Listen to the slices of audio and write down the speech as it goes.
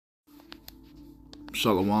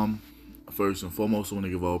Shalom. First and foremost, I want to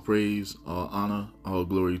give all praise, all honor, all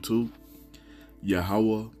glory to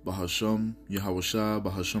Yahweh, Bahasham, Yahweh Shah,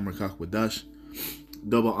 Bahasham Rakak Wadash.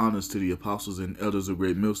 Double honors to the apostles and elders of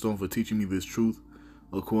Great Millstone for teaching me this truth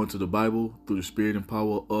according to the Bible through the spirit and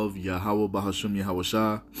power of Yahweh, Bahasham, Yahweh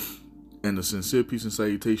Shah. And a sincere peace and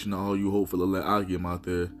salutation to all you hopeful elect Agim out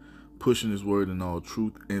there, pushing his word in all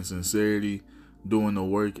truth and sincerity, doing the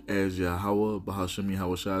work as Yahweh, Bahasham,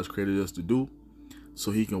 Yahweh Shah has created us to do,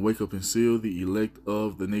 so he can wake up and seal the elect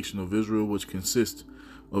of the nation of Israel, which consists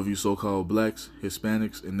of you so-called blacks,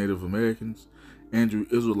 Hispanics, and Native Americans, and you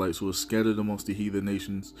Israelites who are scattered amongst the heathen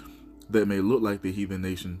nations that may look like the heathen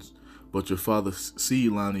nations, but your father's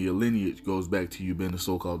seed line of your lineage goes back to you being a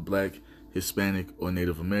so-called black, Hispanic, or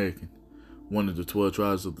Native American, one of the 12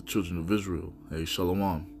 tribes of the children of Israel. Hey,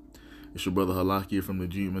 Shalom. It's your brother Halak from the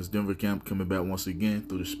GMS Denver camp, coming back once again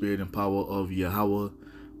through the spirit and power of Yahweh,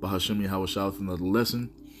 Bahasham Yahweh Shah, with another lesson.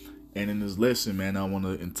 And in this lesson, man, I want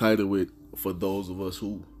to entitle it for those of us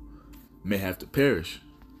who may have to perish.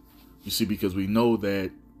 You see, because we know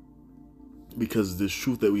that because of this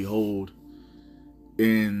truth that we hold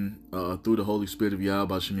in through the Holy Spirit of Yahweh,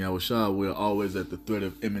 Bahasham Yahweh Shah, we're always at the threat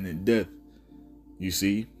of imminent death. You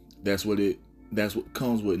see, that's what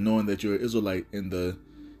comes with knowing that you're an Israelite in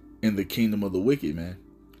the kingdom of the wicked, man.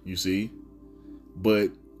 You see, but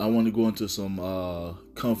I want to go into some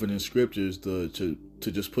comforting scriptures to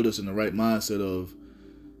just put us in the right mindset of,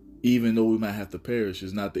 even though we might have to perish,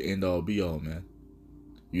 it's not the end all be all, man.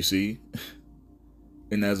 You see?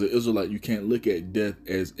 And as an Israelite, you can't look at death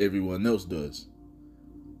as everyone else does.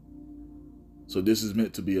 So this is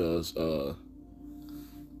meant to be a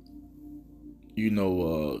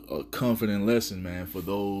comforting lesson, man, for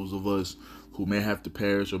those of us who may have to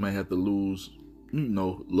perish or may have to lose,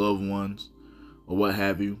 loved ones or what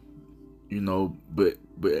have you, but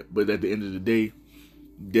at the end of the day,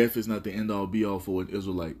 death is not the end all be all for an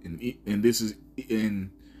Israelite, and this is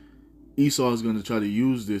Esau is going to try to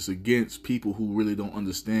use this against people who really don't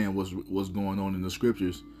understand what's going on in the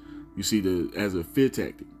scriptures. You see, as a fear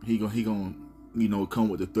tactic, he gonna come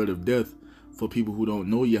with the threat of death for people who don't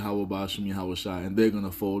know Yahweh Ba'ashim Yahweh Shah, and they're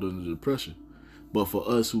gonna fold under the pressure. But for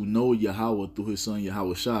us who know Yahweh through His Son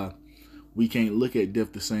Yahweh Shah, we can't look at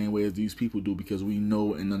death the same way as these people do, because we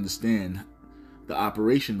know and understand the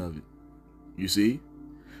operation of it. You see?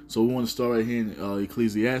 So we want to start right here in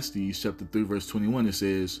Ecclesiastes chapter 3 verse 21. It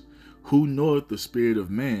says, "Who knoweth the spirit of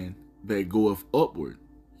man that goeth upward,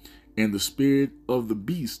 and the spirit of the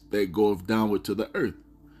beast that goeth downward to the earth?"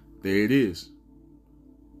 There it is.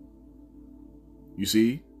 You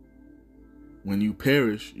see? When you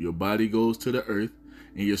perish, your body goes to the earth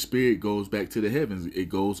and your spirit goes back to the heavens. It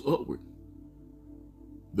goes upward.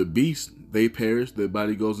 The beasts, they perish, their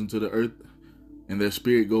body goes into the earth, and their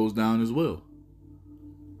spirit goes down as well.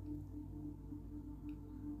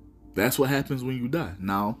 That's what happens when you die.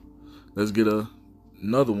 Now, let's get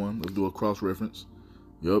another one. Let's do a cross-reference.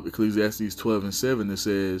 Ecclesiastes 12:7, it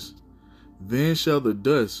says, "Then shall the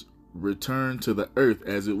dust return to the earth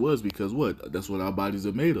as it was," because what? That's what our bodies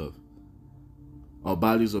are made of. Our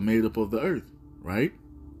bodies are made up of the earth, right?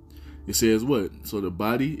 It says what? So the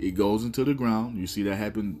body, it goes into the ground. You see that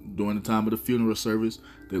happen during the time of the funeral service.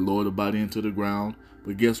 They lower the body into the ground.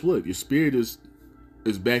 But guess what? Your spirit is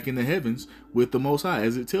back in the heavens with the Most High,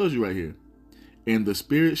 as it tells you right here. "And the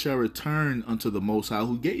spirit shall return unto the Most High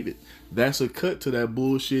who gave it." That's a cut to that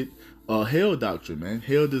bullshit hell doctrine, man.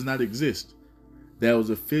 Hell does not exist. That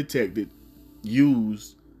was a fear tactic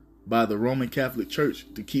used by the Roman Catholic Church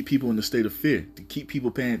to keep people in the state of fear, to keep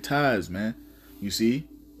people paying tithes, man. You see?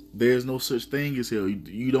 There's no such thing as hell.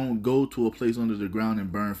 You don't go to a place under the ground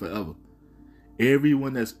and burn forever.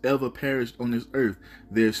 Everyone that's ever perished on this earth,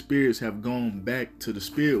 their spirits have gone back to the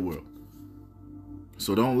spirit world.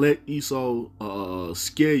 So don't let Esau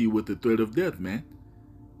scare you with the threat of death, man.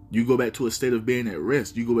 You go back to a state of being at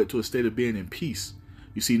rest. You go back to a state of being in peace.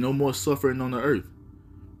 You see, no more suffering on the earth.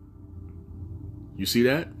 You see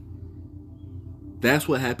that? That's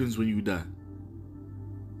what happens when you die.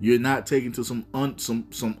 You're not taken to some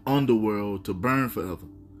underworld to burn forever.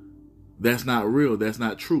 That's not real. That's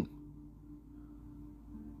not true.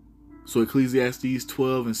 So Ecclesiastes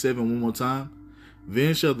 12:7 one more time.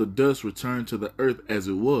 "Then shall the dust return to the earth as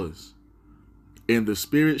it was, and the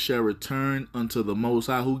spirit shall return unto the Most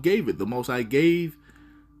High who gave it." The Most High gave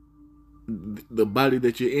the body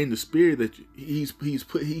that you're in, the spirit that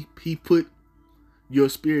he put your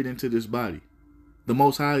spirit into this body. The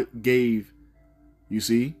Most High gave, you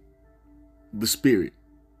see, the spirit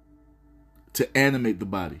to animate the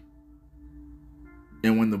body.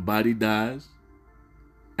 And when the body dies,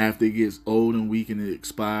 after it gets old and weak and it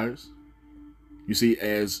expires, You see,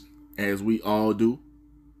 as we all do,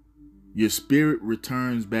 your spirit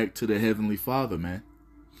returns back to the Heavenly Father, man.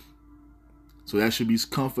 So that should be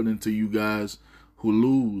comforting to you guys who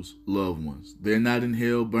lose loved ones. They're not in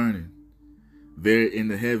hell burning. They're in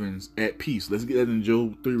the heavens at peace. Let's get that in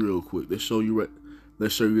Job 3 real quick. Let's show you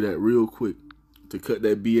that real quick to cut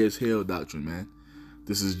that BS hell doctrine, man.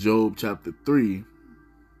 This is Job chapter 3.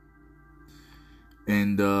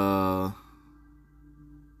 And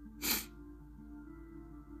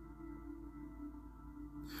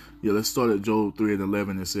let's start at Job 3 and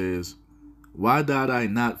 11. It says, "Why died I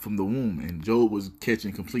not from the womb?" And Job was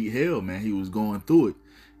catching complete hell, man. He was going through it,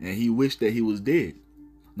 and he wished that he was dead.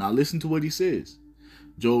 Now listen to what he says.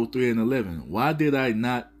 Job 3 and 11. "Why died I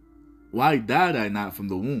not from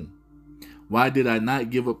the womb? Why did I not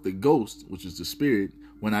give up the ghost," which is the spirit,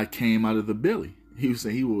 "when I came out of the belly?" He was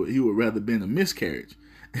saying he would rather been a miscarriage.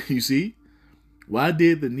 You see? "Why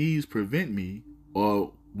did the knees prevent me,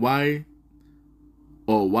 or why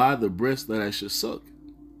the breast that I should suck?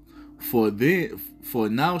 For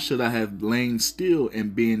now should I have lain still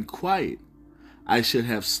and been quiet. I should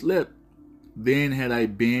have slept, then had I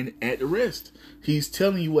been at rest." He's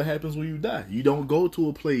telling you what happens when you die. You don't go to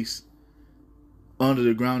a place under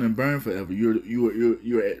the ground and burn forever.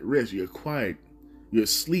 You're at rest. You're quiet. You're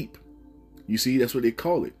asleep. You see, that's what they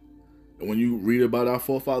call it. And when you read about our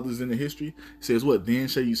forefathers in the history, it says what? "Then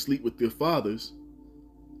shall you sleep with your fathers."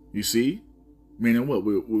 You see? Meaning what?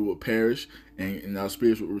 We will perish, and our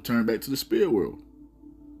spirits will return back to the spirit world.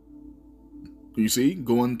 You see?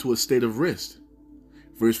 Going into a state of rest.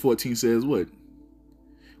 Verse 14 says what?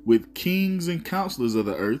 "With kings and counselors of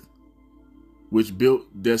the earth, which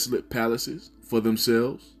built desolate palaces for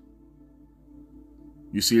themselves."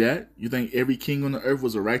 You see that? You think every king on the earth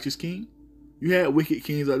was a righteous king? You had wicked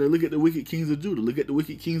kings out there. Look at the wicked kings of Judah. Look at the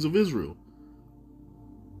wicked kings of Israel.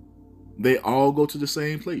 They all go to the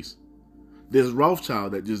same place. There's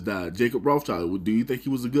Rothschild that just died. Jacob Rothschild. Do you think he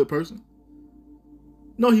was a good person?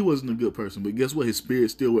 No, he wasn't a good person. But guess what? His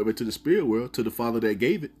spirit still went back to the spirit world, to the Father that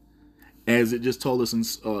gave it. As it just told us in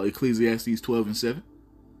Ecclesiastes 12 and 7.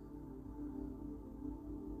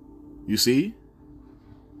 You see?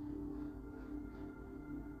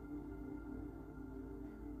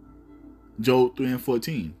 Job 3 and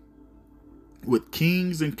 14. "With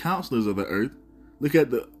kings and counselors of the earth." Look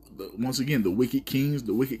at once again, the wicked kings,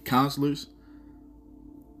 the wicked counselors.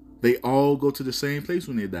 They all go to the same place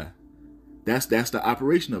when they die. That's the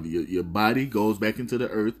operation of it. Your body goes back into the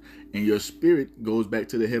earth, and your spirit goes back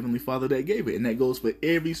to the Heavenly Father that gave it. And that goes for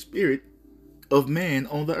every spirit of man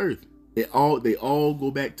on the earth. They all go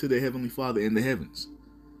back to the Heavenly Father in the heavens.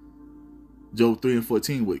 Job 3 and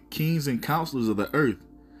 14. "With kings and counselors of the earth,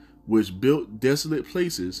 which built desolate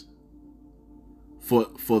places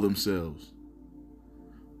for themselves,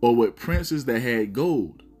 or with princes that had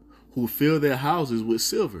gold, who filled their houses with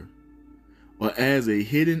silver, or as a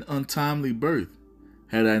hidden untimely birth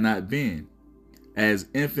had I not been, as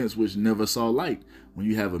infants which never saw light." When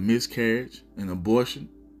you have a miscarriage, an abortion,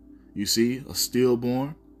 you see, a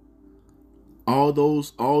stillborn, all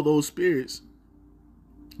those spirits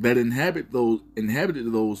that inhabited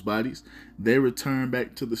those bodies, they return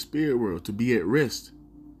back to the spirit world to be at rest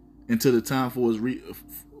until it's time for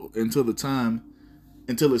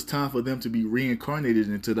them to be reincarnated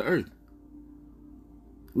into the earth.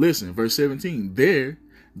 Listen, verse 17. "There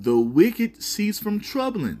the wicked cease from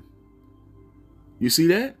troubling." You see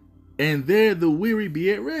that? "And there the weary be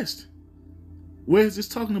at rest." Where is this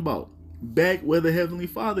talking about? Back where the Heavenly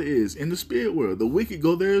Father is, in the spirit world. The wicked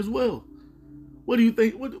go there as well. What do you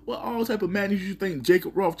think? What all type of madness you think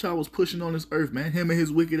Jacob Rothschild was pushing on this earth, man? Him and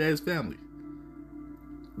his wicked ass family.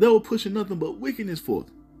 They were pushing nothing but wickedness forth.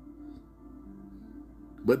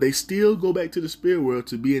 But they still go back to the spirit world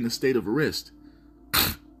to be in a state of rest.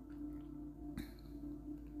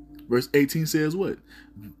 Verse 18 says what?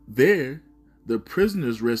 "There the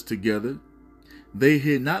prisoners rest together. They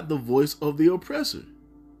hear not the voice of the oppressor."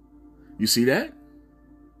 You see that?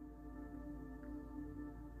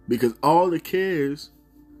 Because all the cares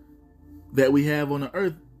that we have on the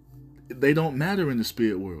earth, they don't matter in the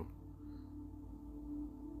spirit world.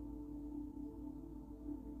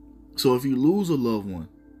 So if you lose a loved one,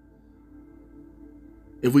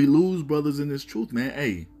 if we lose brothers in this truth, man,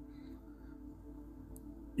 hey,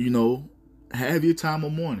 have your time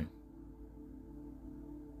of mourning.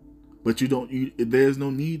 But there's no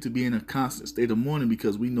need to be in a constant state of mourning,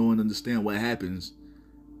 because we know and understand what happens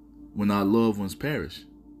when our loved ones perish.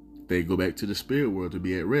 They go back to the spirit world to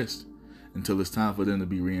be at rest until it's time for them to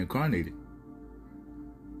be reincarnated.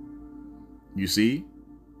 You see?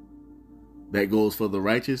 That goes for the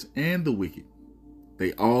righteous and the wicked.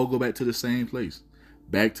 They all go back to the same place,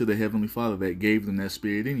 back to the Heavenly Father that gave them that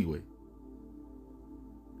spirit anyway.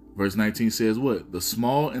 Verse 19 says what? The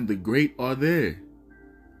small and the great are there.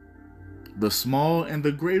 The small and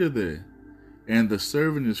the great are there. And the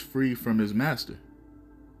servant is free from his master.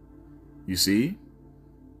 You see?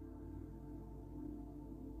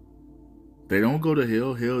 They don't go to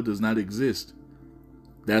hell. Hell does not exist.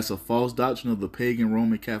 That's a false doctrine of the pagan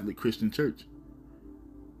Roman Catholic Christian Church.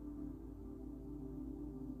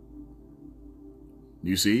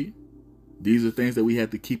 You see? These are things that we have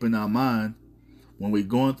to keep in our mind when we're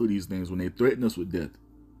going through these things, when they threaten us with death.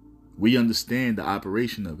 We understand the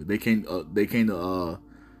operation of it. They can't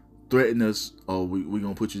threaten us, or we're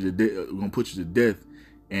gonna put you to death. We're gonna put you to death,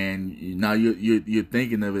 and now you're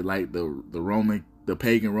thinking of it like the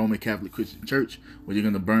pagan Roman Catholic Christian Church, where you're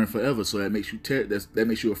gonna burn forever. So that makes you that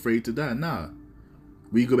makes you afraid to die. Nah,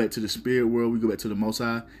 we go back to the spirit world. We go back to the Most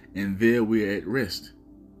High, and there we're at rest.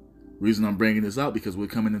 Reason I'm bringing this out, because we're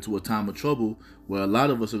coming into a time of trouble where a lot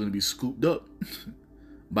of us are going to be scooped up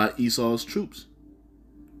by Esau's troops.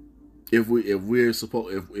 If we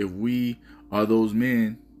are those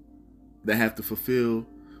men that have to fulfill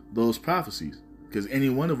those prophecies, because any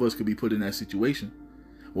one of us could be put in that situation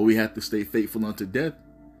where we have to stay faithful unto death.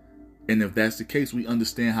 And if that's the case, we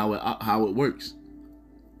understand how it works.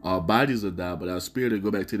 Our bodies will die, but our spirit will go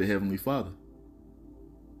back to the Heavenly Father.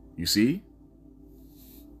 You see?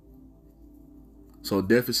 So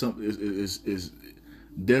death is something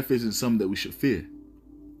death isn't something that we should fear.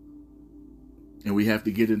 And we have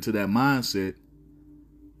to get into that mindset,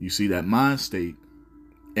 you see, that mind state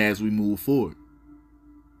as we move forward.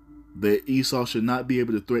 That Esau should not be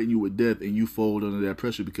able to threaten you with death and you fold under that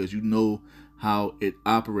pressure, because you know how it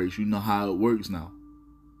operates. You know how it works now.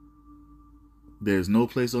 There's no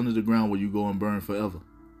place under the ground where you go and burn forever.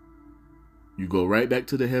 You go right back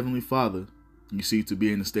to the Heavenly Father. You see, to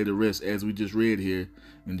be in a state of rest, as we just read here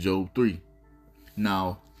in Job 3.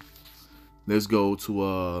 Now, let's go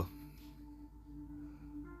to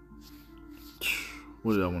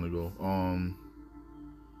where did I want to go?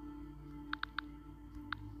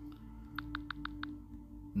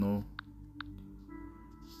 No.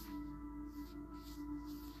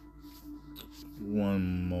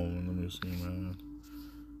 One moment, let me see, man.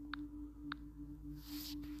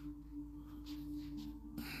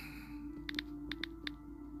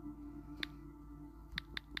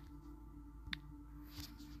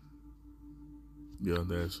 Yeah,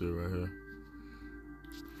 that's it right here.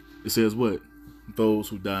 It says what? Those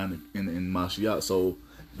who die in Mashiach. So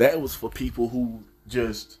that was for people who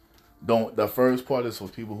just don't. The first part is for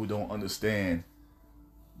people who don't understand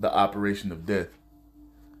the operation of death.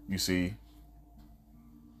 You see,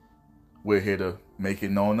 we're here to make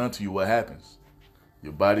it known unto you what happens.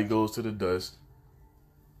 Your body goes to the dust.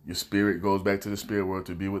 Your spirit goes back to the spirit world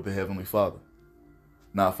to be with the Heavenly Father.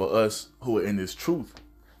 Now, for us who are in this truth,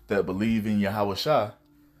 that believe in Yahweh Shah,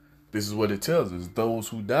 this is what it tells us: those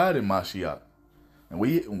who died in Mashiach. And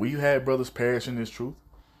we had brothers perish in this truth,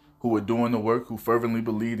 who were doing the work, who fervently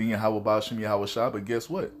believed in Yahweh Ba'ashem Yahweh Shah. But guess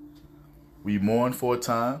what? We mourn for a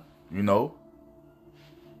time, you know.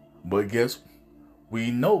 But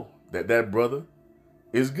we know that brother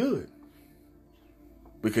is good,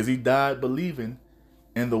 because he died believing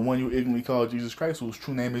in the one you ignorantly call Jesus Christ, whose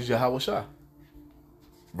true name is Yahweh Shah.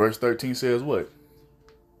 Verse 13 says what?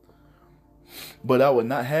 But I would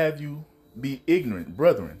not have you be ignorant,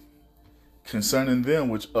 brethren, concerning them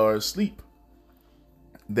which are asleep,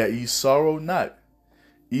 that ye sorrow not,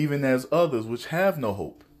 even as others which have no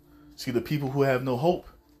hope. See, the people who have no hope,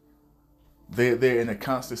 they're in a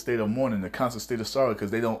constant state of mourning, a constant state of sorrow,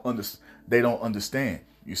 because they don't understand.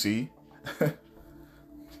 You see, they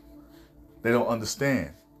don't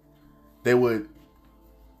understand. They would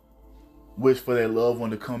wish for their loved one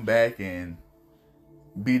to come back and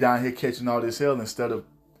be down here catching all this hell, instead of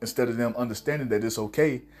them understanding that it's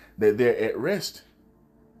okay, that they're at rest.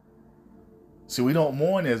 See, we don't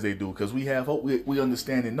mourn as they do, because we have hope. We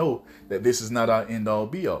understand and know that this is not our end all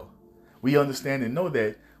be all. We understand and know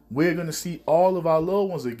that we're going to see all of our loved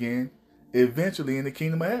ones again eventually in the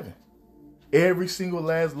kingdom of heaven. Every single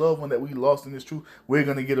last loved one that we lost in this truth, we're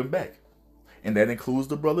going to get them back. And that includes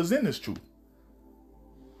the brothers in this truth.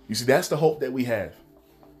 You see, that's the hope that we have.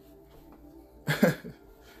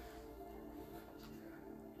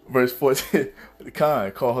 Verse 14,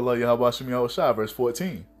 call Allah Yahweh Shem Yahweh Shai, verse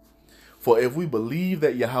 14. For if we believe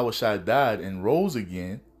that Yahweh Shai died and rose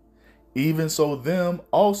again, even so them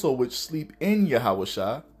also which sleep in Yahweh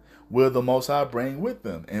Shai will the Most High bring with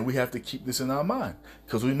them. And we have to keep this in our mind,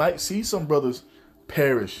 because we might see some brothers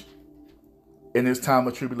perish in this time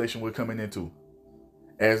of tribulation we're coming into.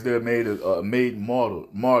 as they're made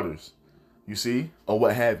martyrs, you see, or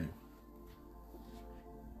what have you.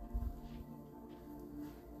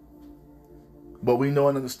 But we know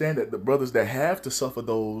and understand that the brothers that have to suffer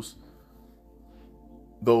those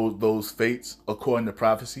fates according to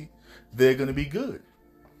prophecy, they're going to be good.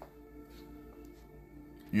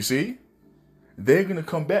 You see, they're going to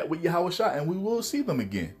come back with Yahushua, and we will see them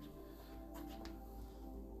again.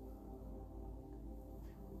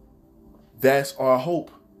 That's our hope.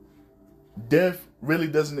 Death really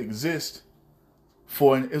doesn't exist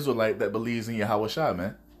for an Israelite that believes in Yahushua,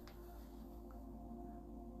 man.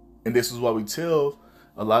 And this is why we tell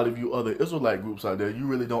a lot of you other Israelite groups out there, you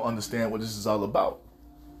really don't understand what this is all about.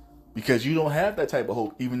 Because you don't have that type of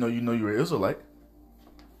hope, even though you know you're an Israelite.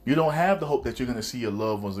 You don't have the hope that you're going to see your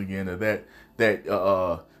loved ones again, or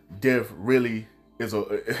that death really is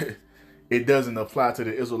it doesn't apply to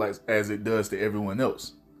the Israelites as it does to everyone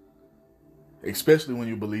else. Especially when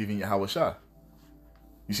you believe in Yahushua.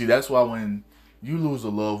 You see, that's why when you lose a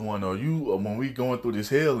loved one, or when we going through this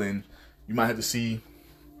hell and you might have to see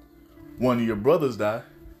one of your brothers die,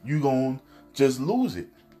 you gonna just lose it.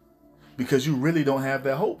 Because you really don't have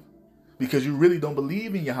that hope. Because you really don't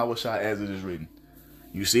believe in Yahushua as it is written.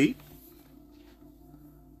 You see?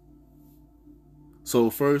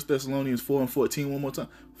 So 1 Thessalonians 4:14, one more time.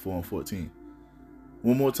 4:14.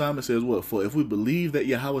 One more time it says what? For if we believe that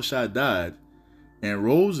Yahushua died and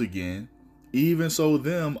rose again, even so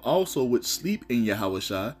them also which sleep in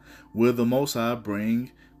Yahushua will the Most High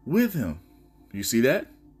bring with him. You see that?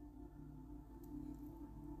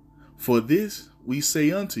 For this we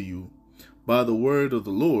say unto you by the word of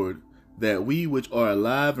the Lord, that we which are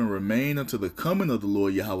alive and remain unto the coming of the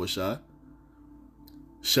Lord Yahushua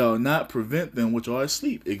shall not prevent them which are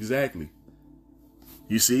asleep. Exactly.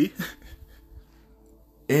 You see?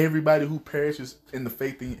 Everybody who perishes in the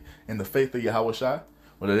faith of Yahushua,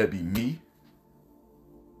 whether that be me,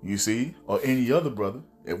 you see, or any other brother,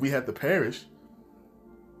 if we have to perish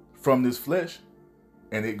from this flesh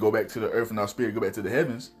and it go back to the earth and our spirit go back to the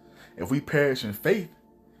heavens, if we perish in faith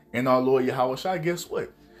in our Lord Yahushua, guess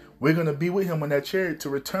what? We're going to be with him on that chariot to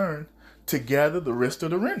return to gather the rest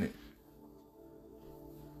of the remnant.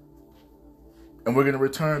 And we're going to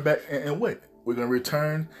return back and what? We're going to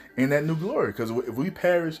return in that new glory. Because if we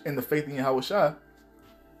perish in the faith in Yahushua,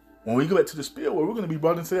 when we go back to the spirit world, we're going to be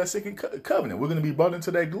brought into that second covenant. We're going to be brought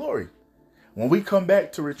into that glory. When we come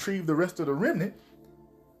back to retrieve the rest of the remnant,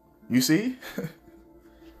 you see,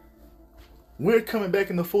 we're coming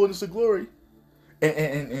back in the fullness of glory.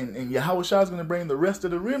 And Yahushua is going to bring the rest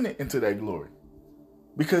of the remnant into that glory.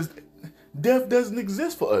 Because death doesn't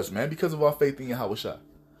exist for us, man, because of our faith in Yahushua.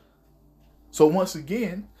 So once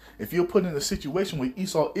again, if you're put in a situation where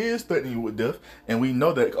Esau is threatening you with death, and we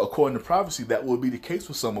know that according to prophecy, that will be the case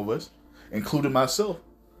for some of us, including myself.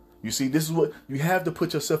 You see, this is what you have to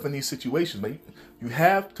put yourself in these situations, man. You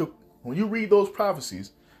have to, when you read those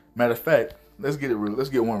prophecies, matter of fact, let's get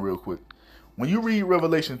one real quick. When you read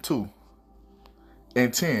Revelation 2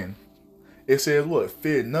 and 10, it says what?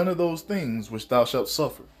 Fear none of those things which thou shalt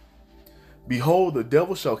suffer. Behold, the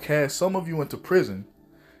devil shall cast some of you into prison,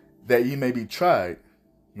 that ye may be tried.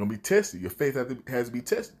 You're going to be tested. Your faith has to be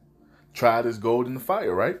tested. Tried as gold in the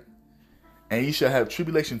fire, right? And ye shall have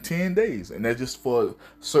tribulation 10 days. And that's just for a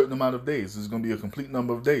certain amount of days. There's going to be a complete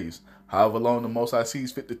number of days. However long the Most High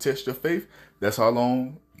sees fit to test your faith, that's how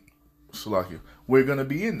long we're going to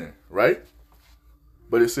be in there, right?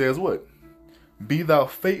 But it says what? Be thou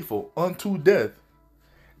faithful unto death,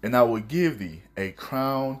 and I will give thee a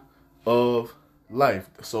crown of life.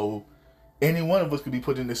 So any one of us could be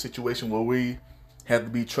put in this situation where we have to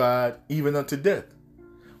be tried even unto death.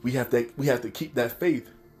 We have to keep that faith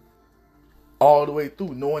all the way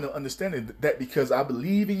through, knowing and understanding that because I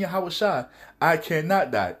believe in Yahushua, I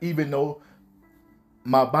cannot die, even though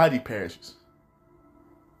my body perishes.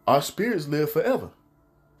 Our spirits live forever.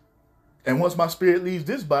 And once my spirit leaves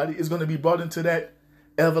this body, it's going to be brought into that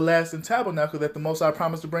everlasting tabernacle that the Most High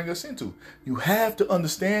promised to bring us into. You have to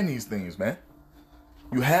understand these things, man.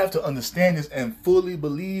 You have to understand this and fully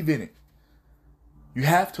believe in it. You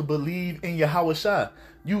have to believe in Yahushua.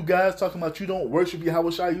 You guys talking about you don't worship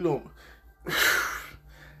Yahushua, you don't.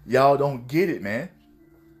 Y'all don't get it, man.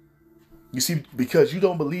 You see, because you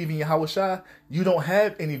don't believe in Yahushua, you don't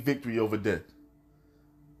have any victory over death.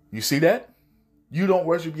 You see that? You don't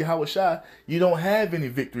worship Yahushua, you don't have any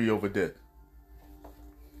victory over death.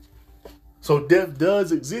 So death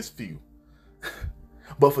does exist for you.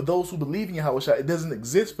 But for those who believe in Yahushua, it doesn't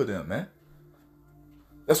exist for them, man.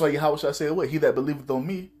 That's why Yahushua said, what? He that believeth on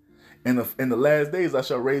me, in the last days I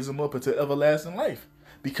shall raise him up into everlasting life.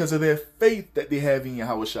 Because of their faith that they have in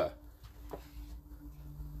Yahushua.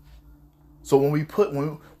 So when we put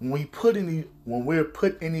when we're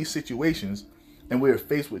put in these situations and we're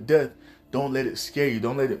faced with death, don't let it scare you.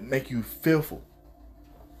 Don't let it make you fearful.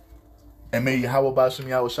 And may Yahweh Basham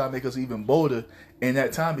Yahweh Shah make us even bolder in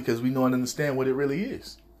that time, because we know and understand what it really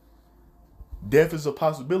is. Death is a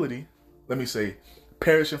possibility. Let me say,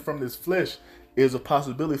 perishing from this flesh is a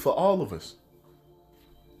possibility for all of us.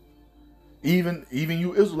 Even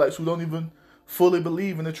you Israelites who don't even fully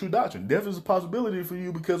believe in the true doctrine. Death is a possibility for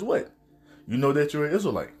you because what? You know that you're an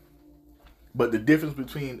Israelite. But the difference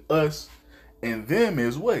between us and them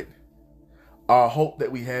is what? Our hope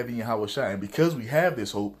that we have in Yahweh Shai. And because we have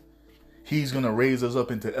this hope, He's going to raise us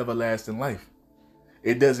up into everlasting life.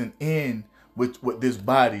 It doesn't end with this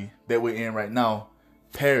body that we're in right now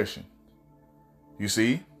perishing. You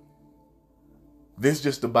see? This is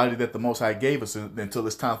just the body that the Most High gave us until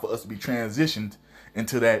it's time for us to be transitioned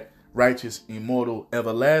into that righteous, immortal,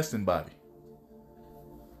 everlasting body.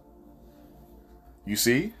 You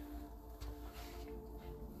see?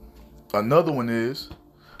 Another one is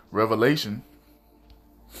Revelation.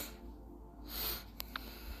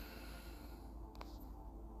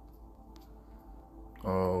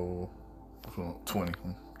 Oh, 20.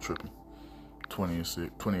 I'm tripping. 20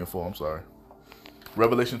 and 4. I'm sorry.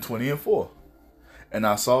 Revelation 20 and 4. And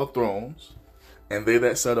I saw thrones, and they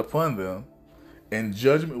that sat upon them, and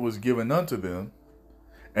judgment was given unto them.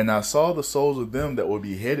 And I saw the souls of them that were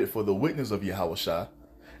beheaded for the witness of Yahweh Shah,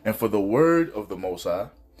 and for the word of the Most High,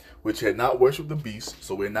 which had not worshipped the beast.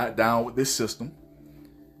 So we're not down with this system.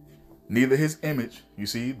 Neither his image. You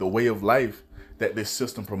see, the way of life that this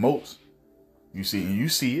system promotes. You see, and you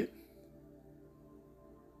see it.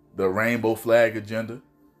 The rainbow flag agenda.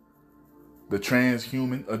 The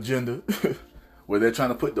transhuman agenda. Where they're trying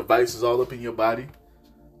to put devices all up in your body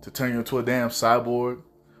to turn you into a damn cyborg.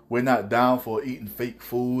 We're not down for eating fake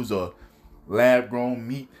foods or lab-grown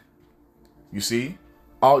meat. You see?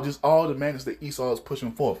 All the madness that Esau is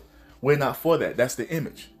pushing forth. We're not for that. That's the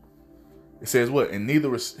image. It says what? And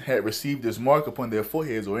neither had received this mark upon their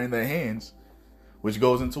foreheads or in their hands, which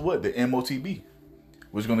goes into what? The MOTB,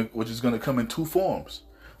 which is gonna come in two forms: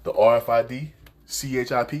 the RFID,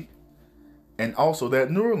 CHIP, and also that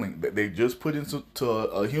Neuralink that they just put into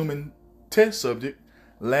a human test subject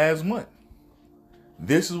last month.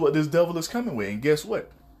 This is what this devil is coming with, and guess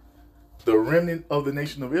what? The remnant of the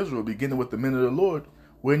nation of Israel, beginning with the men of the Lord,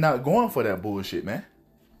 we're not going for that bullshit, man.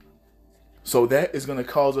 So that is going to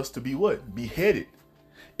cause us to be what? Beheaded.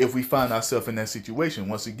 If we find ourselves in that situation.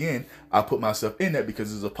 Once again, I put myself in that because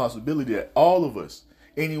there's a possibility that all of us,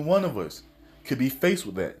 any one of us, could be faced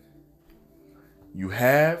with that. You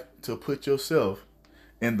have to put yourself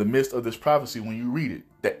in the midst of this prophecy when you read it.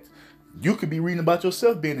 That you could be reading about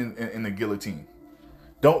yourself being in the guillotine.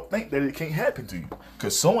 Don't think that it can't happen to you,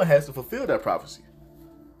 because someone has to fulfill that prophecy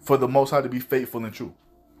for the Most High to be faithful and true.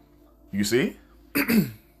 You see?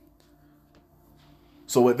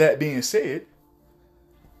 So with that being said,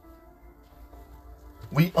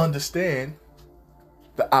 we understand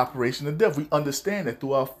the operation of death. We understand that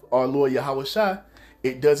through our Lord Yahweh Shai,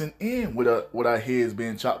 it doesn't end with our heads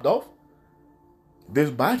being chopped off.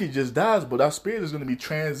 This body just dies, but our spirit is going to be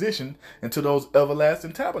transitioned into those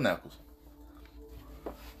everlasting tabernacles.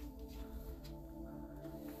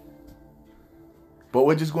 But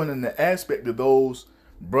we're just going in the aspect of those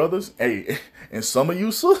brothers. Hey, and some of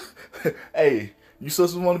you sisters, hey, you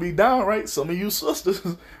sisters want to be down, right? Some of you sisters,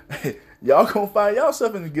 y'all gonna find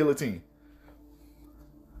yourself in the guillotine,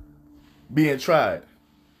 being tried,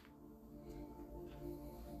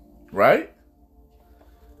 right?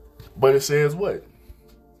 But it says what?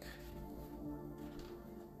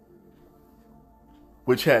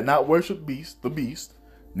 Which had not worshipped the beast,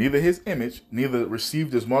 neither his image, neither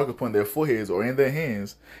received his mark upon their foreheads or in their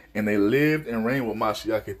hands, and they lived and reigned with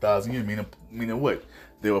Mashiach 1,000 years. Meaning what?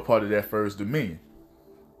 They were part of that first dominion.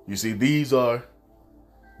 You see, these are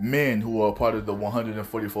men who are part of the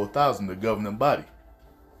 144,000, the governing body.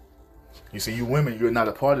 You see, you women, you're not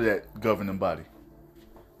a part of that governing body.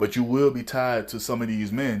 But you will be tied to some of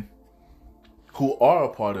these men who are a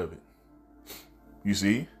part of it. You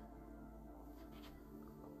see?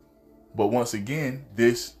 But once again,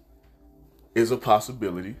 this is a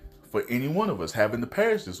possibility for any one of us having to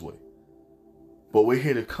perish this way. But we're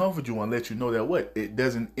here to comfort you and let you know that what? It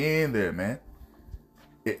doesn't end there, man.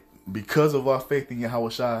 Because of our faith in Yahweh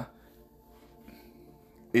Shai,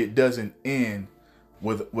 it doesn't end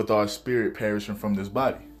with our spirit perishing from this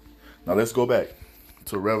body. Now let's go back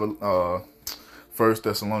to 1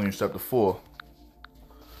 Thessalonians chapter 4.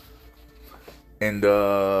 And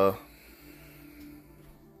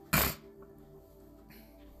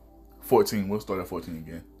 14. We'll start at 14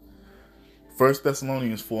 again. 1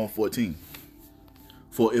 Thessalonians 4 and 14.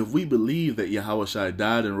 For if we believe that Yahushua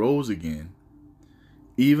died and rose again,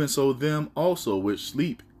 even so them also which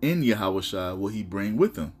sleep in Yahushua will he bring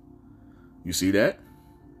with him. You see that?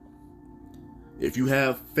 If you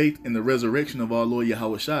have faith in the resurrection of our Lord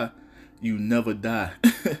Yahushua, you never die.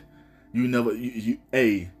 You're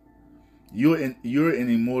an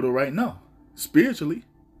immortal right now. Spiritually.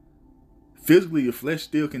 Physically, your flesh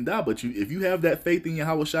still can die, but if you have that faith in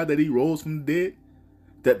Yahushua that he rose from the dead,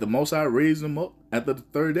 that the Most High raised him up after the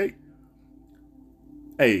third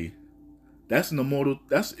day, that's immortal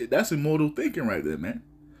thinking right there, man.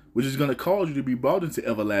 Which is going to cause you to be brought into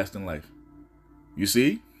everlasting life. You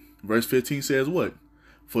see? Verse 15 says what?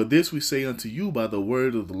 For this we say unto you by the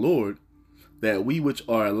word of the Lord, that we which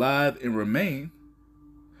are alive and remain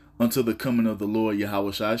until the coming of the Lord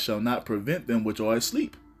Yahushua shall not prevent them which are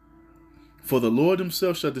asleep. For the Lord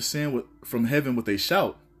himself shall descend from heaven with a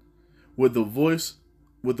shout, with the voice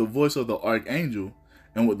of the archangel,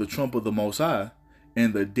 and with the trump of the Most High,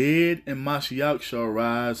 and the dead and Mashiach shall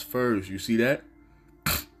rise first. You see that?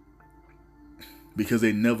 Because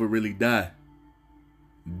they never really die.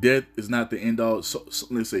 Death is not the end all.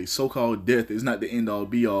 Let's say so-called death is not the end all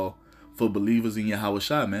be all for believers in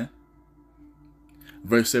Yahushua, man.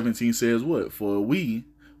 Verse 17 says what? For we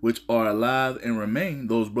which are alive and remain,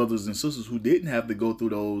 those brothers and sisters who didn't have to go through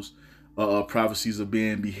those prophecies of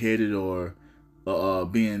being beheaded or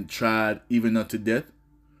being tried even unto death.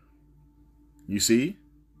 You see?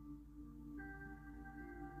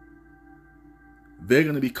 They're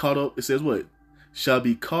going to be caught up. It says what? Shall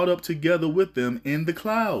be caught up together with them in the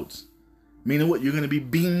clouds. Meaning what? You're going to be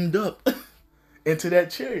beamed up into that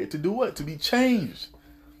chariot. To do what? To be changed.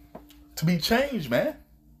 To be changed, man.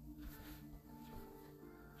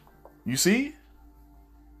 You see?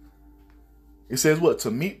 It says what?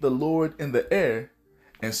 To meet the Lord in the air,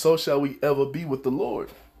 and so shall we ever be with the Lord.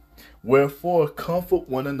 Wherefore, comfort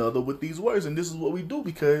one another with these words. And this is what we do,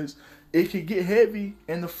 because it can get heavy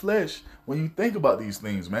in the flesh when you think about these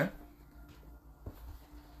things, man.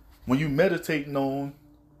 When you meditate on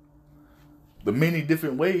the many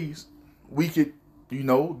different ways we could,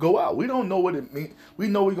 go out. We don't know what it means. We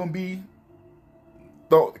know we're going to be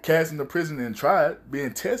cast into prison and tried,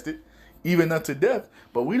 being tested, even unto death.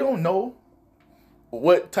 But we don't know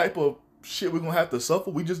what type of shit we're going to have to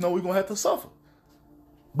suffer. We just know we're going to have to suffer.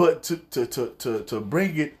 But to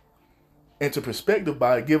bring it into perspective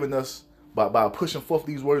by giving us, by pushing forth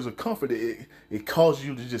these words of comfort, it causes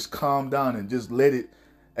you to just calm down and just let it.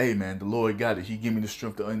 Hey, man, the Lord got it. He give me the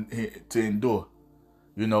strength to endure,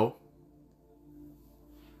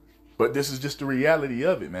 But this is just the reality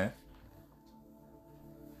of it, man.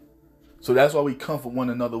 So that's why we comfort one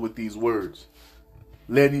another with these words.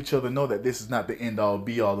 Letting each other know that this is not the end all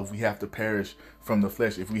be all if we have to perish from the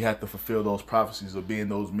flesh. If we have to fulfill those prophecies of being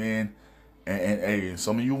those men and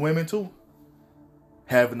some of you women too,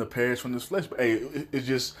 having to perish from this flesh. But hey, it's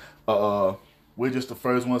just, we're just the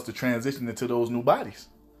first ones to transition into those new bodies.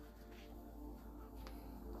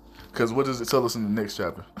 Because what does it tell us in the next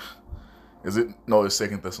chapter? It's 2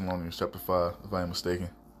 Thessalonians chapter 5, if I am mistaken.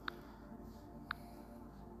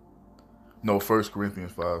 No, 1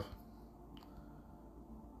 Corinthians 5.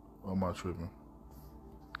 Or am I tripping?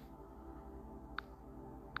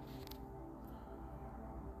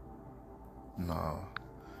 Nah.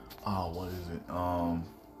 Oh, what is it?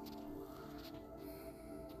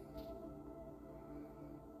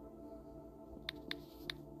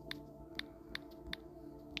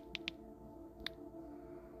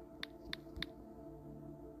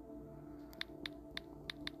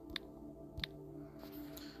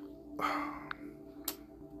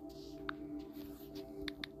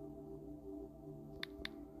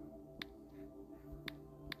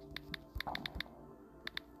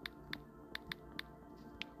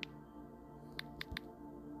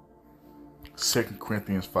 2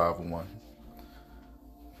 Corinthians 5:1.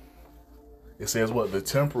 It says what? The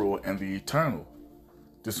temporal and the eternal.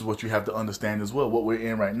 This is what you have to understand as well. What we're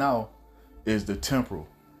in right now is the temporal.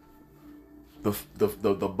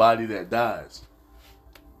 The body that dies.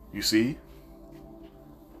 You see?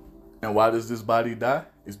 And why does this body die?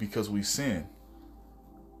 It's because we sin.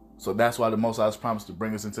 So that's why the Most High has promised to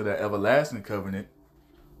bring us into that everlasting covenant.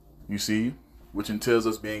 You see? Which entails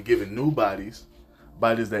us being given new bodies.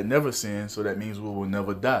 Bodies that never sin, so that means we will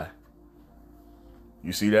never die.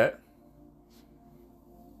 You see that?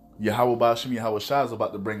 Yahweh Ba'ashem Yahushua is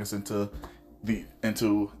about to bring us into the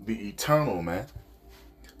eternal, man.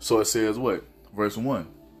 So it says what? Verse 1.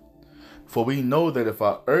 For we know that if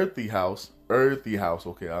our earthly house,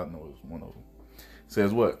 okay, I know it's one of them. It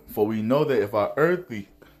says what? For we know that if our earthly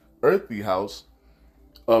house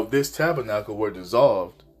of this tabernacle were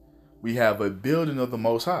dissolved, we have a building of the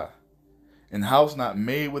Most High, and house not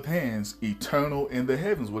made with hands, eternal in the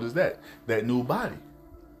heavens. What is that? That new body.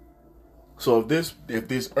 So if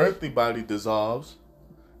this earthly body dissolves,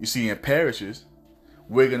 you see, and perishes,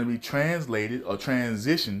 we're going to be translated or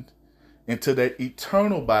transitioned into that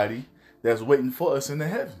eternal body that's waiting for us in the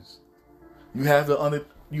heavens. You have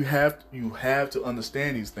to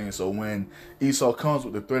understand these things. So when Esau comes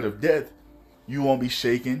with the threat of death, you won't be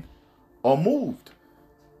shaken or moved.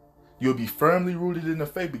 You'll be firmly rooted in the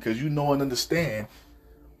faith because you know and understand,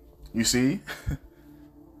 you see,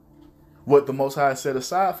 what the Most High set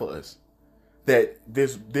aside for us. That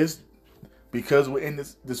this because we're in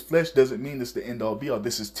this flesh doesn't mean it's the end all be all.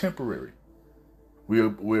 This is temporary.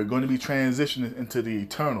 We're going to be transitioning into the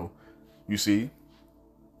eternal, you see,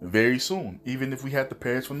 very soon, even if we have to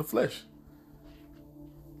perish from the flesh.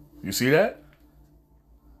 You see that?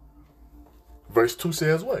 Verse 2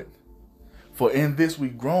 says what? For in this we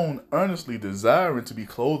groan, earnestly desiring to be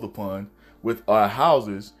clothed upon with our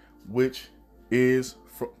houses, which is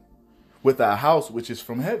with our house which is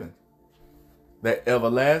from heaven. That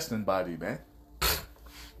everlasting body, man.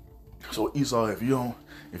 So Esau, if you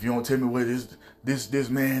don't tell me where this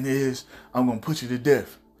man is, I'm gonna put you to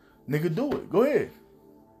death. Nigga, do it. Go ahead.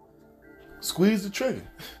 Squeeze the trigger.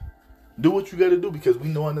 Do what you gotta do, because we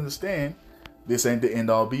know and understand this ain't the end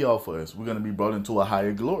all be all for us. We're gonna be brought into a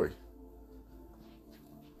higher glory.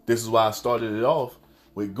 This is why I started it off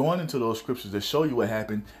with going into those scriptures that show you what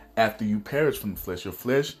happened after you perish from the flesh. Your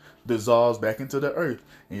flesh dissolves back into the earth,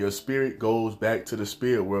 and your spirit goes back to the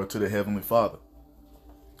spirit world, to the Heavenly Father.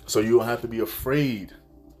 So you don't have to be afraid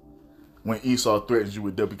when Esau threatens you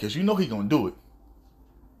with death, because you know he's going to do it.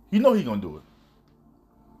 You know he's going to do it.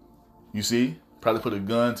 You see? Probably put a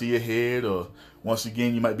gun to your head, or once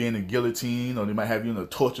again, you might be in a guillotine, or they might have you in a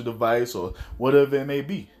torture device, or whatever it may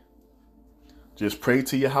be. Just pray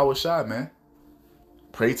to Yahweh Shai, man.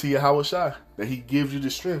 Pray to Yahweh Shai that he gives you the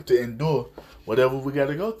strength to endure whatever we got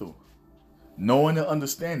to go through. Knowing and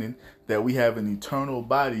understanding that we have an eternal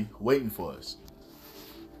body waiting for us.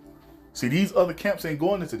 See, these other camps ain't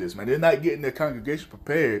going into this, man. They're not getting their congregation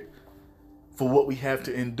prepared for what we have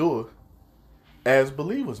to endure as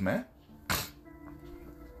believers, man.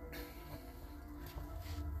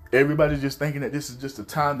 Everybody's just thinking that this is just a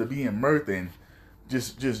time to be in mirth and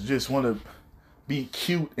just want to be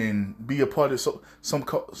cute and be a part of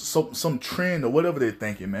some trend or whatever they're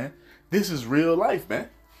thinking, man. This is real life, man.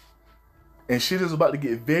 And shit is about to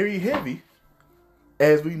get very heavy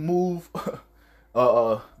as we move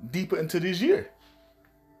deeper into this year.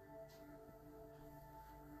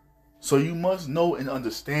 So you must know and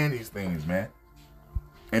understand these things, man,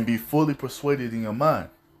 and be fully persuaded in your mind,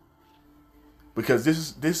 because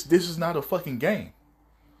this is not a fucking game.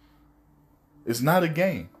 It's not a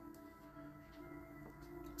game.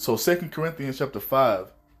 So 2 Corinthians chapter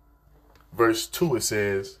 5, verse 2, it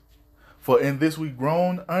says, for in this we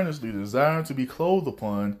groan earnestly, desiring to be clothed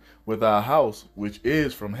upon with our house, which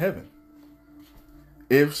is from heaven.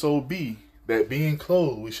 If so be that being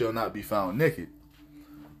clothed we shall not be found naked.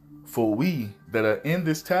 For we that are in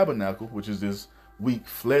this tabernacle, which is this weak,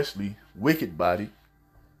 fleshly, wicked body,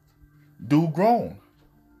 do groan.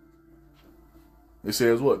 It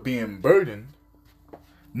says what? Being burdened,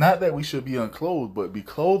 not that we should be unclothed, but be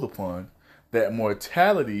clothed upon, that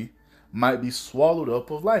mortality might be swallowed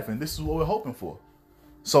up of life. And this is what we're hoping for.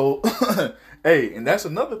 So, hey, and that's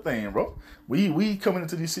another thing, bro. We coming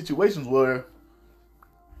into these situations where,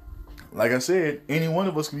 like I said, any one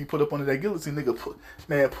of us can be put up under that guillotine.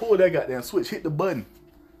 Nigga, pull that goddamn switch, hit the button.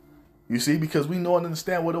 You see, because we know and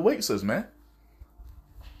understand what awaits us, man.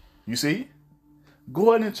 You see?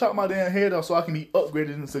 Go ahead and chop my damn head off so I can be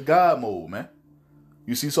upgraded into God mode, man.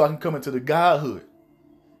 You see, so I can come into the Godhood.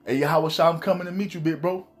 Hey, Yahweh Shai, I'm coming to meet you, big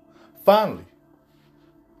bro. Finally.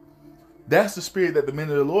 That's the spirit that the men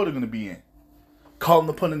of the Lord are going to be in. Calling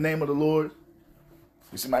upon the name of the Lord.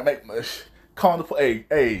 You see, calling upon,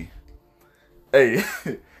 hey,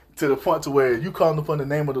 to the point to where you calling upon the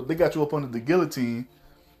name of they got you up under the guillotine,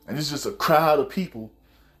 and it's just a crowd of people,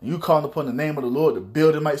 and you calling upon the name of the Lord, the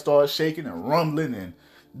building might start shaking and rumbling and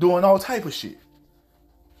doing all type of shit.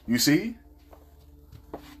 You see?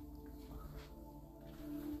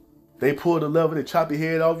 They pull the lever, they chop your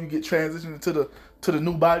head off, you get transitioned to the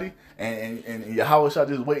new body, and Yahweh Shai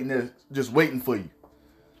just waiting there, just waiting for you.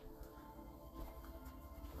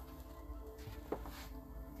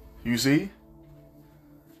 You see?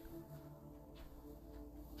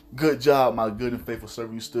 Good job, my good and faithful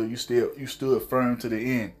servant. You stood firm to the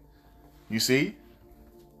end. You see?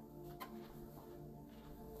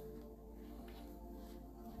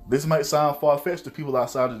 This might sound far-fetched to people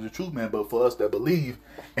outside of the truth, man, but for us that believe,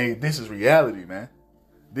 hey, this is reality, man.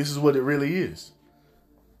 This is what it really is.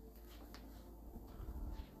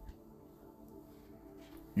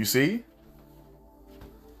 You see?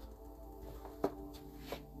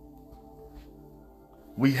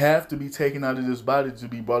 We have to be taken out of this body to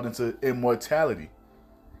be brought into immortality.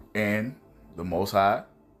 And the Most High,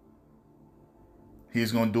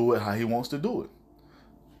 He's going to do it how He wants to do it.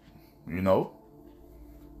 You know?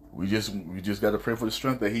 We just got to pray for the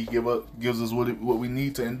strength that He gives us what we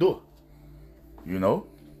need to endure. You know?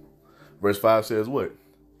 Verse 5 says what?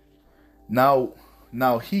 Now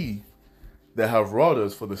He that have wrought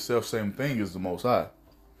us for the selfsame thing is the Most High,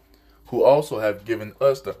 who also have given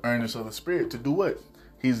us the earnest of the Spirit to do what?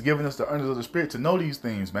 He's given us the earnest of the Spirit to know these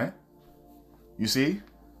things, man. You see?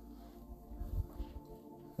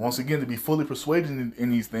 Once again, to be fully persuaded in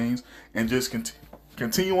these things and just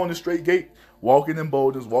continue on the straight gate, walking in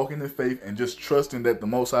boldness, walking in faith, and just trusting that the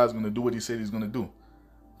Most High is going to do what He said He's going to do.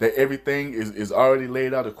 That everything is already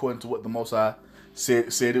laid out according to what the Most High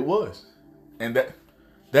said it was. And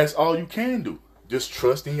that's all you can do. Just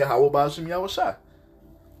trust in Yahweh Ba'ashem Yahweh Shai.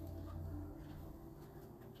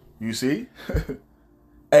 You see?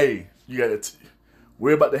 Hey,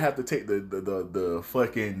 we're about to have to take the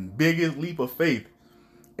fucking biggest leap of faith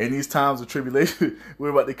in these times of tribulation we're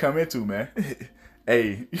about to come into, man.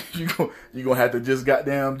 Hey, you're gonna have to just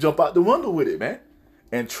goddamn jump out the window with it, man.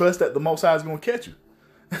 And trust that the Most High is gonna catch you.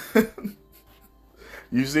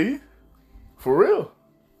 You see? For real.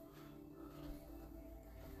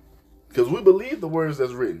 Because we believe the words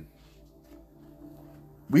that's written.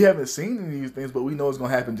 We haven't seen any of these things, but we know it's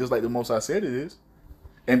gonna happen just like the Most High said it is.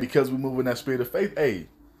 And because we move in that spirit of faith, hey,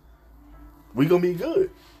 we gonna be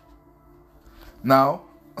good. Now,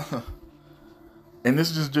 and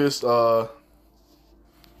this is just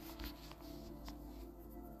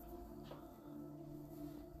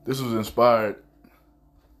this was inspired,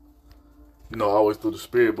 always through the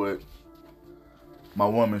spirit, but my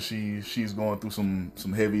woman, she's going through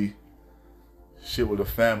some heavy shit with her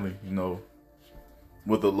family,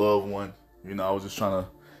 with a loved one. I was just trying to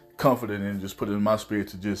comfort it and just put it in my spirit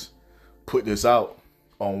to just put this out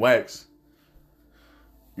on wax,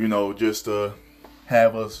 just to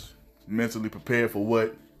have us mentally prepared for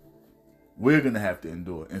what we're gonna have to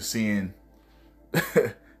endure, and seeing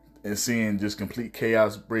just complete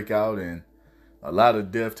chaos break out and a lot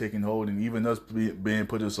of death taking hold, and even us being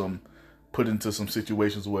put into some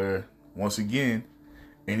situations where, once again,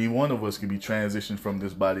 any one of us can be transitioned from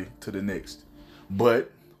this body to the next.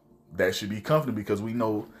 But that should be comforting, because we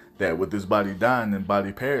know that with this body dying and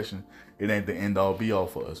body perishing, it ain't the end all be all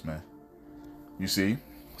for us, man. You see?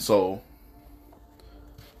 So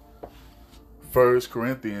 1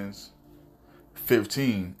 Corinthians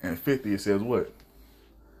 15 and 50, it says what?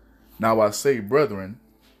 Now I say, brethren,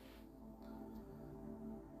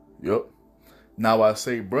 now I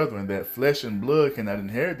say, brethren, that flesh and blood cannot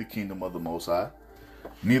inherit the kingdom of the Most High,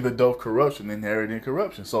 neither doth corruption inherit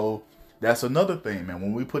incorruption. So that's another thing, man.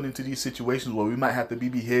 When we put into these situations where we might have to be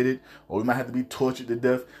beheaded or we might have to be tortured to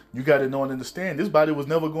death, you got to know and understand this body was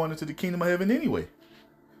never going into the kingdom of heaven anyway.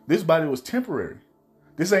 This body was temporary.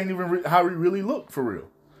 This ain't even how we really look for real.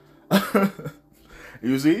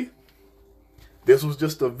 You see? This was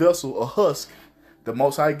just a vessel, a husk, the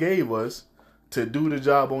Most High gave us to do the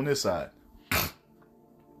job on this side.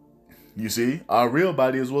 You see? Our real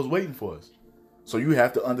body is what's waiting for us. So you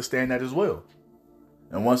have to understand that as well.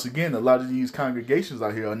 And once again, a lot of these congregations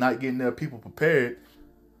out here are not getting their people prepared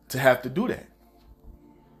to have to do that.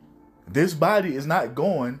 This body is not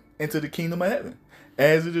going into the kingdom of heaven,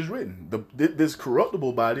 as it is written. This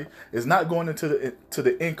corruptible body is not going into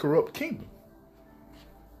the incorrupt kingdom.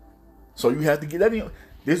 So you have to get that in.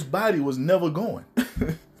 This body was never going.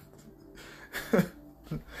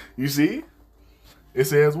 You see? It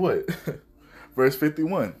says what? Verse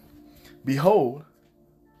 51. Behold,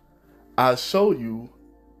 I show you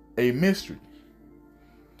a mystery.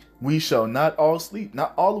 We shall not all sleep.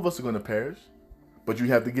 Not all of us are going to perish. But you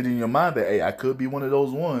have to get in your mind that, hey, I could be one of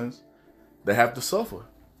those ones that have to suffer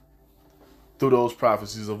through those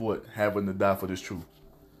prophecies of what? Having to die for this truth.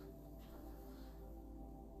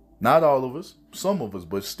 Not all of us, some of us,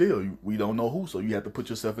 but still, we don't know who. So you have to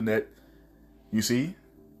put yourself in that, you see,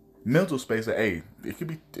 mental space that, hey, this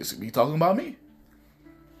could be talking about me.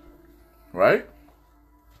 Right?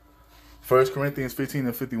 1 Corinthians 15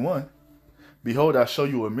 and 51. Behold, I show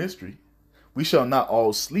you a mystery. We shall not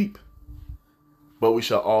all sleep, but we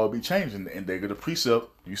shall all be changed. And there go the precept,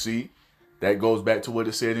 you see, that goes back to what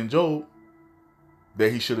it said in Job,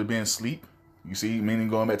 that he should have been asleep. You see, meaning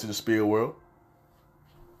going back to the spirit world,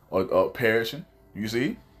 or perishing. You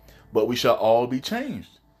see? but we shall all be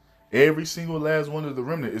changed. Every single last one of the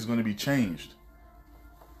remnant is going to be changed.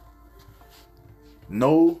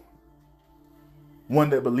 No one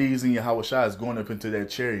that believes in Yahweh Shai is going up into that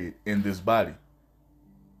chariot in this body.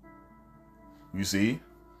 You see?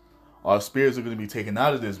 Our spirits are going to be taken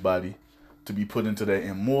out of this body to be put into that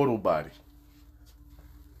immortal body.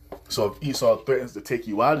 So if Esau threatens to take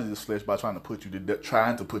you out of this flesh by trying to put you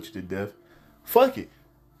to death, fuck it.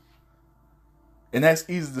 And that's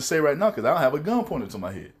easy to say right now because I don't have a gun pointed to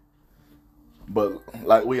my head. But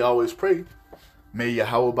like we always pray, may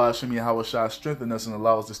Yahweh Ba'ashem Yahweh Shai strengthen us and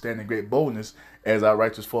allow us to stand in great boldness as our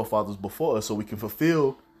righteous forefathers before us, so we can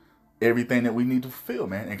fulfill everything that we need to fulfill,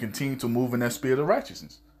 man, and continue to move in that spirit of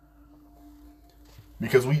righteousness.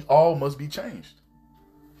 Because we all must be changed.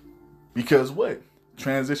 Because what?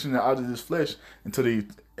 Transitioning out of this flesh into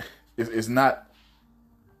is not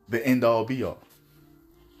the end all be all.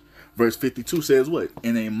 Verse 52 says what?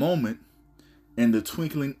 In a moment, in the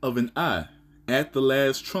twinkling of an eye, at the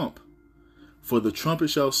last trump, for the trumpet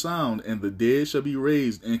shall sound, and the dead shall be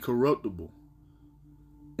raised incorruptible,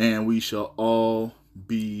 and we shall all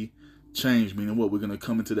be changed. Meaning what? We're going to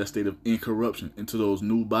come into that state of incorruption, into those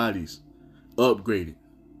new bodies, upgraded.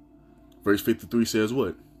 Verse 53 says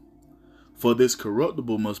what? For this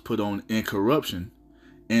corruptible must put on incorruption,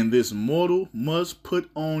 and this mortal must put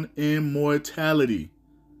on immortality.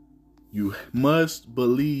 You must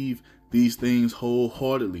believe these things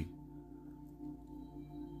wholeheartedly.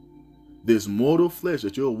 This mortal flesh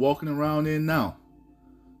that you're walking around in now,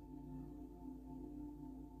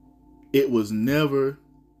 it was never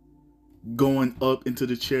going up into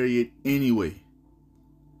the chariot anyway.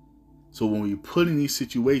 So when we put in these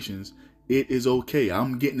situations, it is okay.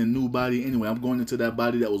 I'm getting a new body anyway. I'm going into that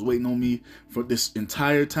body that was waiting on me for this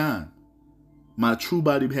entire time. My true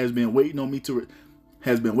body has been waiting on me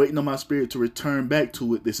has been waiting on my spirit to return back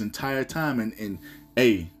to it this entire time. And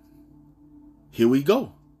hey, here we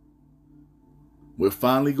go. We're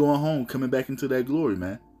finally going home, coming back into that glory,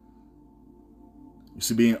 man. You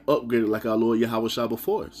see, being upgraded like our Lord Yahweh Shai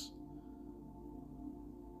before us.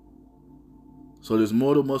 So this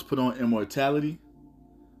mortal must put on immortality.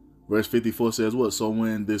 Verse 54 says what? So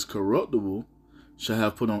when this corruptible shall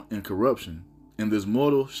have put on incorruption, and this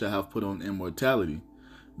mortal shall have put on immortality,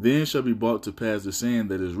 then shall be brought to pass the saying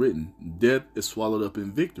that is written, death is swallowed up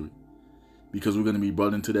in victory. Because we're going to be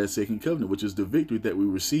brought into that second covenant, which is the victory that we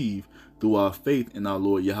receive through our faith in our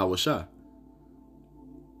Lord Yahweh Shai.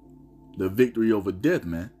 The victory over death,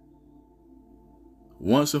 man.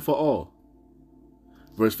 Once and for all.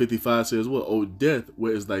 Verse 55 says what? O death,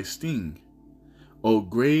 where is thy sting? O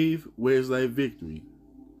grave, where is thy victory?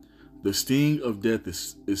 The sting of death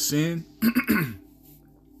is sin,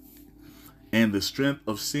 and the strength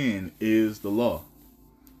of sin is the law.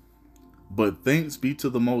 But thanks be to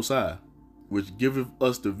the Most High, which giveth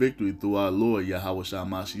us the victory through our Lord Yahweh Shai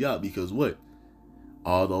Mashiach. Because what?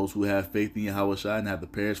 All those who have faith in Yahweh Shai and have to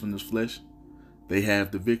perish from this flesh, they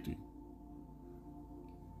have the victory.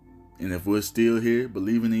 And if we're still here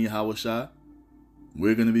believing in Yahweh Shai,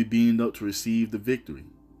 we're going to be beamed up to receive the victory.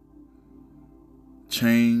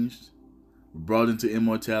 Changed, brought into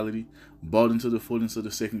immortality, brought into the fullness of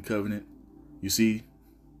the second covenant. You see,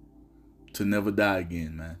 to never die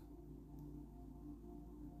again, man.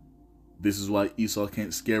 This is why Esau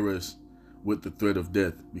can't scare us with the threat of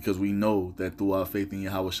death, because we know that through our faith in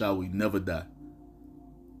Yahweh Shai, we never die.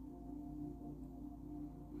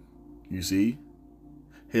 You see?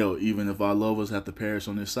 Hell, even if our lovers have to perish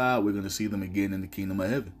on this side, we're going to see them again in the kingdom of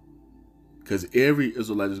heaven. Because every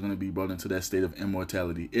Israelite is going to be brought into that state of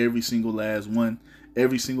immortality. Every single last one,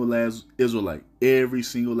 every single last Israelite is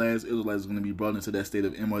going to be brought into that state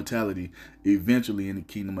of immortality eventually in the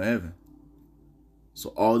kingdom of heaven.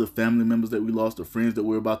 So all the family members that we lost, the friends that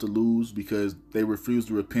we're about to lose because they refuse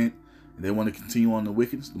to repent and they want to continue on the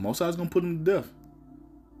wickedness, the Most High is going to put them to death.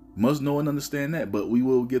 Must know and understand that, but we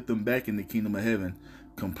will get them back in the kingdom of heaven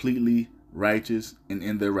completely righteous and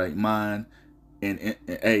in their right mind, and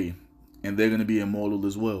they're going to be immortal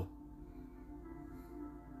as well.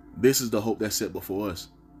 This is the hope that's set before us.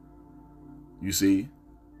 You see,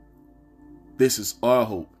 this is our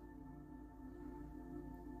hope.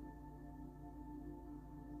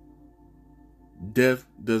 Death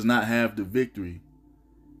does not have the victory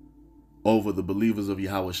over the believers of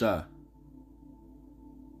Yahweh Shai.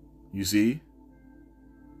 You see?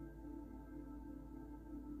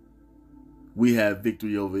 We have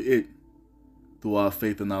victory over it through our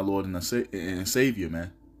faith in our Lord and Savior,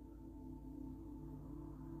 man.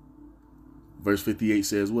 Verse 58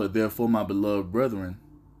 says what? Therefore, my beloved brethren,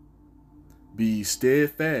 be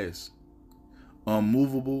steadfast,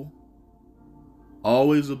 unmovable,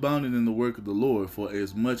 always abounding in the work of the Lord, for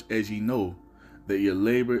as much as ye know that your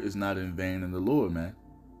labor is not in vain in the Lord, man.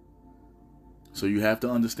 So you have to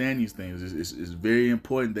understand these things. It's very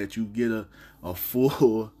important that you get a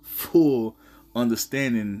full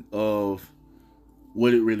understanding of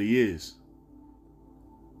what it really is.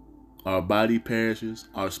 Our body perishes,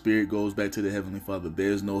 our spirit goes back to the Heavenly Father.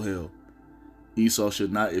 There's no hell. Esau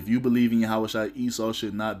should not, if you believe in Yahweh, Esau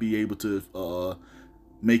should not be able to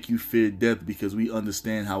make you fear death, because we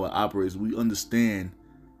understand how it operates. We understand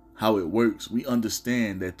how it works. We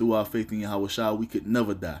understand that through our faith in Yahweh, we could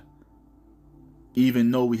never die.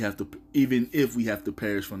 Even if we have to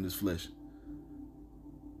perish from this flesh.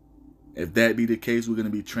 If that be the case, we're going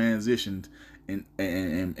to be transitioned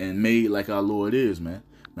and made like our Lord is, man.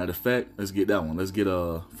 Matter of fact, let's get that one. Let's get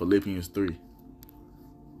Philippians 3.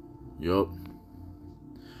 Yup.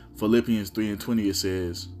 Philippians 3:20, it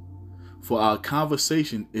says, "For our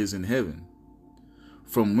conversation is in heaven,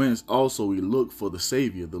 from whence also we look for the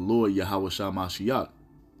Savior, the Lord Yahushua Mashiach,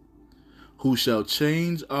 who shall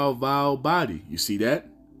change our vile body." You see that?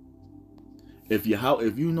 If you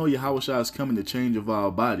know Yahushua is coming to change your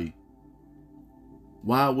vile body,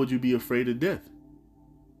 why would you be afraid of death?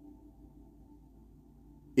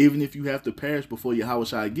 Even if you have to perish before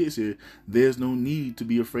Yahushua gets here, there's no need to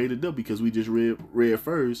be afraid of death, because we just read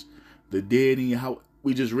first, the dead in Yahweh.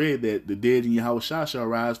 We just read that the dead in Yahushua shall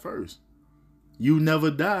rise first. You never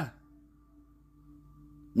die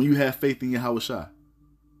when you have faith in Yahushua.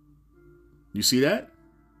 You see that?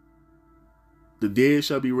 The dead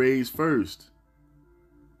shall be raised first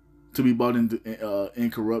to be brought into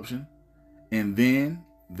incorruption, and then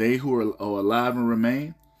they who are alive and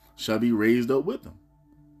remain shall be raised up with them.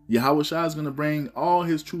 Yahushua is going to bring all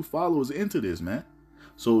his true followers into this, man.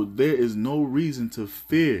 So there is no reason to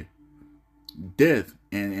fear death.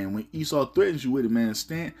 And when Esau threatens you with it, man,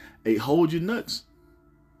 hold your nuts.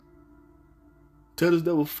 Tell this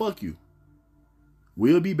devil, fuck you.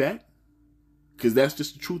 We'll be back. Because that's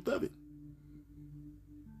just the truth of it.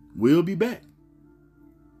 We'll be back.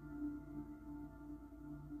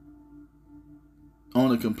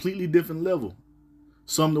 On a completely different level.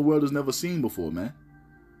 Something the world has never seen before, man.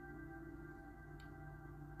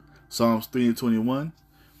 Psalms 3:21,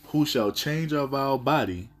 "Who shall change our vile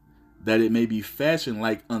body, that it may be fashioned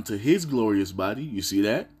like unto his glorious body." You see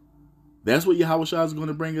that? That's what Yahushua is going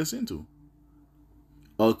to bring us into.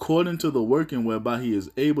 "According to the working whereby he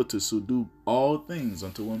is able to subdue all things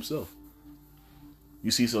unto himself."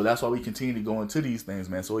 You see, so that's why we continue to go into these things,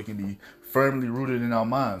 man, so it can be firmly rooted in our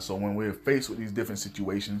minds. So when we're faced with these different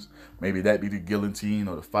situations, maybe that be the guillotine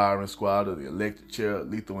or the firing squad or the electric chair,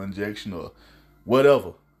 lethal injection or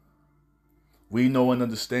whatever, we know and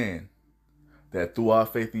understand that through our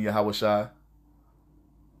faith in Yahushua,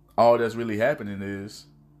 all that's really happening is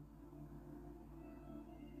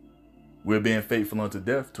we're being faithful unto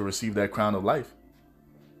death to receive that crown of life.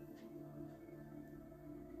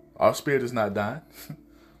 Our spirit is not dying.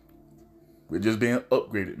 We're just being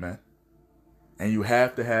upgraded, man. And you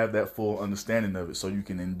have to have that full understanding of it so you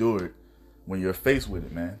can endure it when you're faced with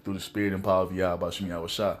it, man, through the spirit and power of Yahweh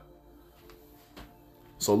Shah.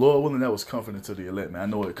 So Lord willing, that was comforting to the elect, man. I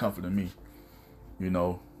know it comforted me. You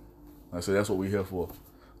know, I said that's what we're here for.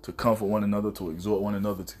 To comfort one another, to exhort one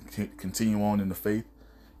another, to continue on in the faith,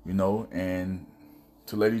 you know, and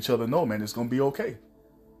to let each other know, man, it's going to be okay.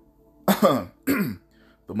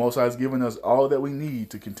 The Most High has given us all that we need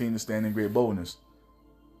to continue to stand in great boldness.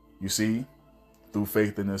 You see, through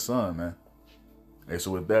faith in His Son, man. And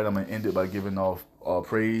so with that, I'm going to end it by giving all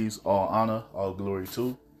praise, all honor, all glory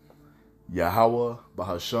to Yahweh,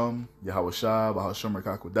 Bahasham, Yahushua, Bahasham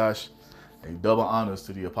Rakakwadash. A double honors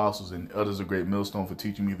to the apostles and others of Great Millstone for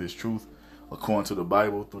teaching me this truth according to the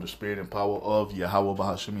Bible through the spirit and power of Yahweh,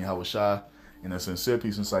 Bahasham, Yahushua. And a sincere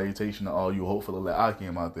peace and salutation to all you hopeful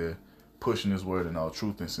Akim out there, pushing His word in all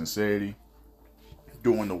truth and sincerity,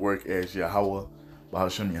 doing the work as Yahweh,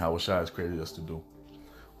 Bahasham, Yahushua has created us to do.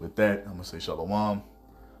 With that, I'm going to say Shalom,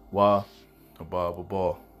 Wa, Abba,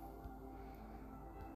 Abba.